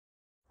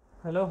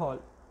Hello all,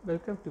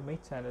 welcome to my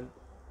channel.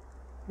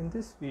 In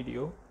this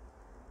video,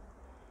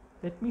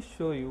 let me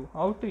show you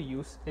how to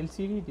use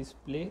LCD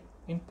display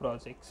in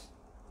projects.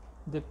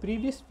 In the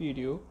previous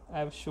video, I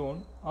have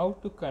shown how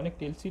to connect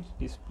LCD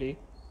display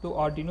to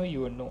Arduino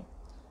UNO.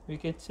 We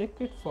can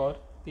check it for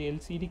the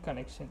LCD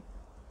connection.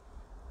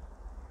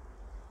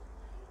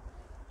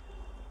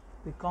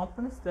 The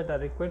components that are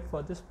required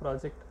for this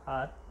project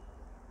are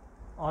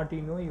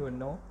Arduino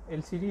UNO,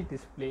 LCD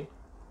display,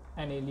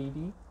 an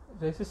LED,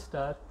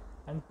 resistor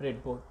and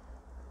breadboard.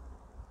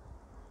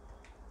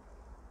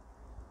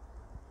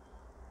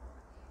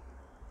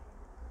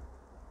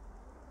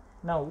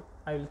 Now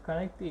I will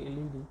connect the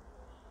LED.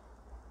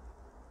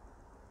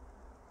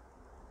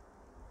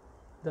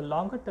 The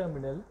longer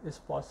terminal is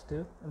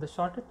positive and the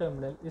shorter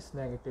terminal is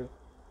negative.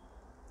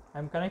 I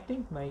am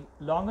connecting my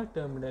longer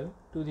terminal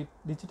to the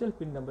digital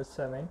pin number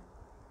 7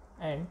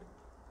 and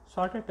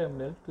shorter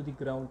terminal to the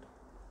ground.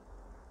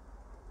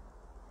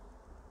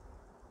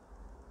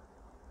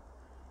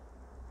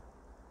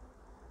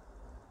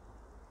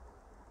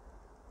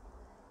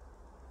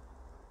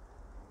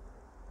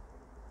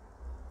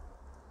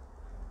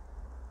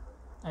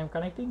 I am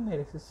connecting my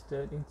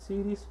resistor in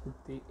series with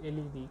the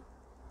LED.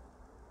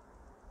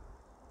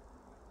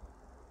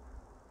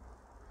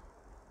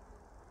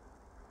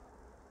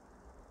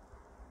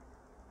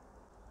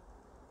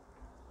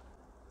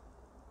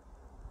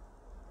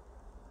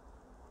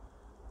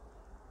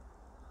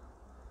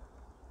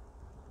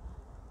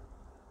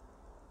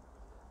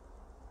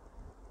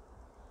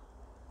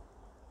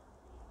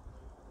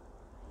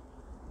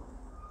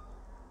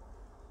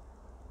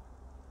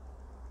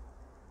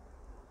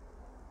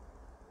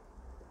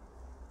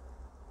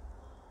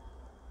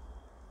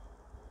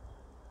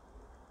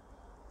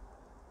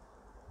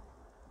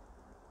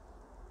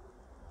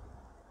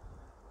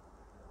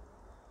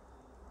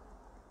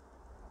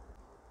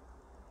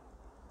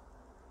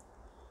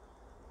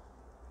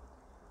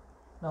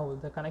 Now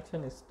the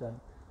connection is done.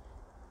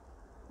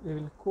 We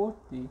will code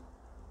the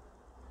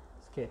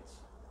sketch.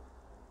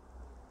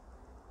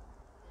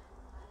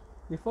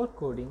 Before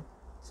coding,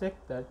 check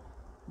that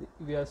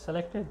we have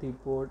selected the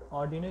board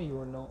Arduino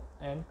UNO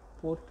and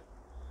port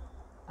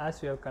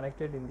as we have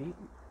connected in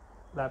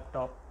the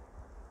laptop.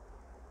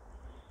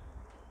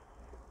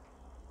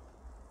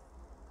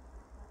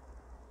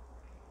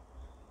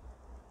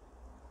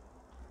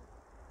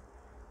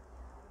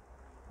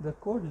 The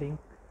code link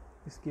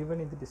is given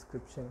in the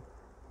description.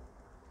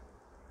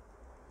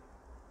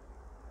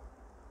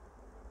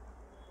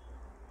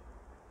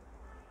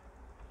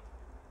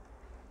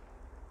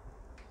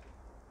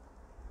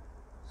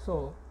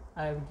 So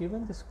I have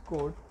given this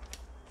code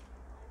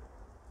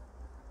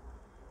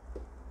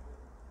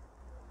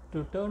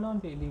to turn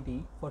on the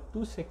LED for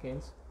 2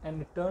 seconds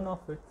and turn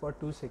off it for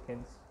 2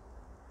 seconds.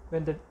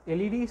 When the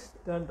LED is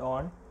turned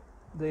on,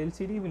 the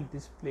LCD will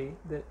display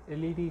the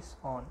LED is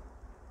on,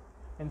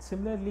 and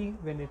similarly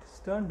when it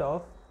is turned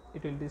off,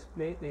 it will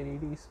display the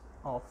LED is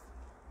off.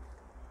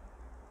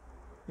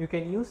 You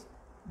can use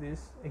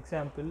this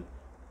example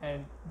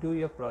and do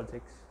your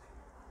projects.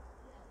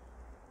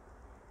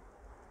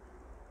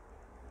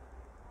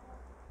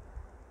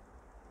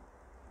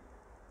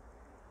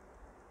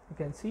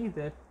 You can see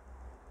that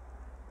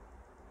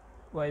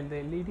while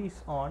the LED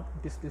is on,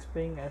 it is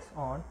displaying as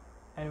on,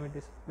 and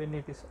when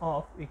it is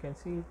off, you can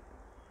see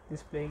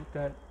displaying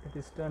it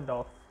is turned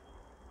off.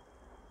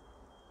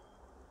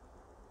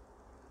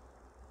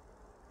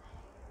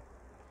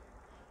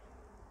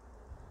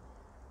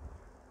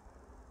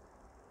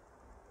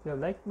 If you have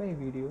liked my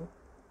video,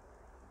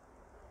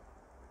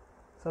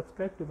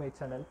 subscribe to my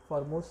channel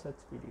for more such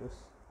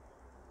videos.